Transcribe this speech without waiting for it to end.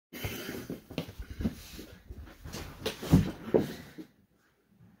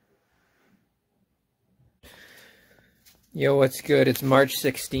Yo, what's good? It's March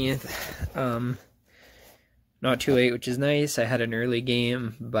 16th. Not too late, which is nice. I had an early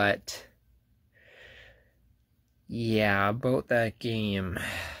game, but yeah, about that game.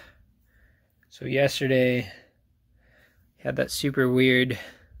 So yesterday, had that super weird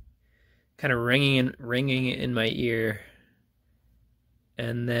kind of ringing in my ear.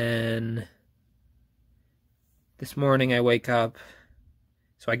 And then this morning I wake up.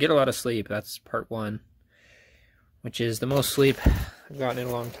 So I get a lot of sleep. That's part one, which is the most sleep I've gotten in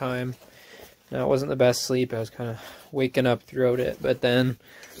a long time. Now, it wasn't the best sleep. I was kind of waking up throughout it. But then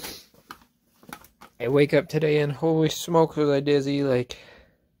I wake up today and holy smokes was I dizzy. Like,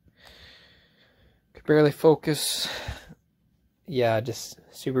 could barely focus. Yeah, just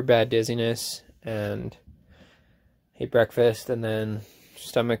super bad dizziness. And ate breakfast and then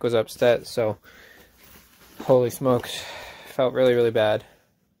stomach was upset. So, holy smokes. Felt really, really bad.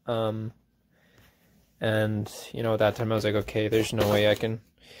 And, you know, at that time I was like, okay, there's no way I can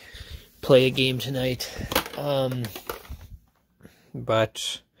play a game tonight.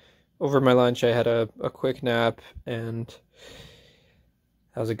 But over my lunch I had a quick nap, and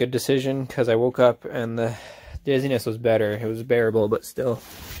that was a good decision because I woke up and the dizziness was better. It was bearable, but still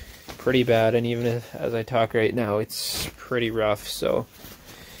pretty bad. And even as I talk right now, it's pretty rough. So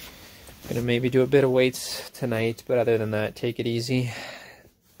I'm gonna maybe do a bit of weights tonight, but other than that, take it easy.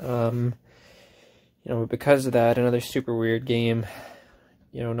 You know, because of that, another super weird game.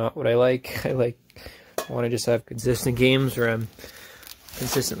 You know, not what I like. I want to just have consistent games where I'm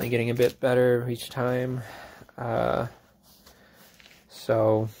consistently getting a bit better each time.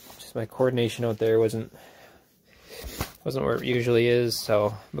 So just my coordination out there wasn't where it usually is.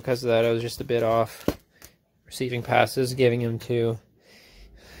 So because of that, I was just a bit off receiving passes, giving him to.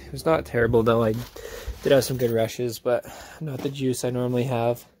 It was not terrible though. I did have some good rushes, but not the juice I normally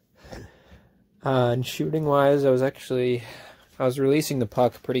have. And shooting wise, I was releasing the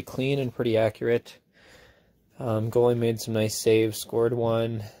puck pretty clean and pretty accurate. Goalie made some nice saves, scored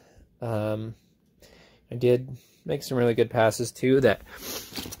one. I did make some really good passes too. That,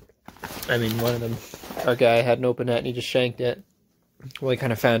 I mean, one of them, our guy had an open net and he just shanked it. Well, he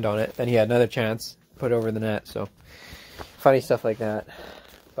kind of found on it. Then he had another chance, put over the net. So funny stuff like that.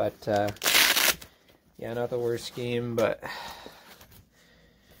 But yeah, not the worst game, but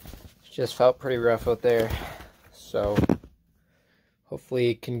just felt pretty rough out there. So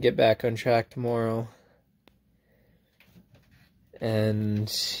hopefully can get back on track tomorrow.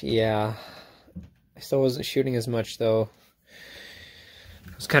 And yeah, I still wasn't shooting as much though.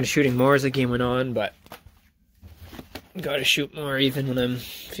 I was kind of shooting more as the game went on, but gotta shoot more even when I'm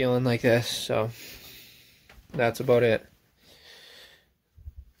feeling like this. So that's about it.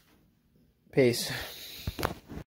 Peace.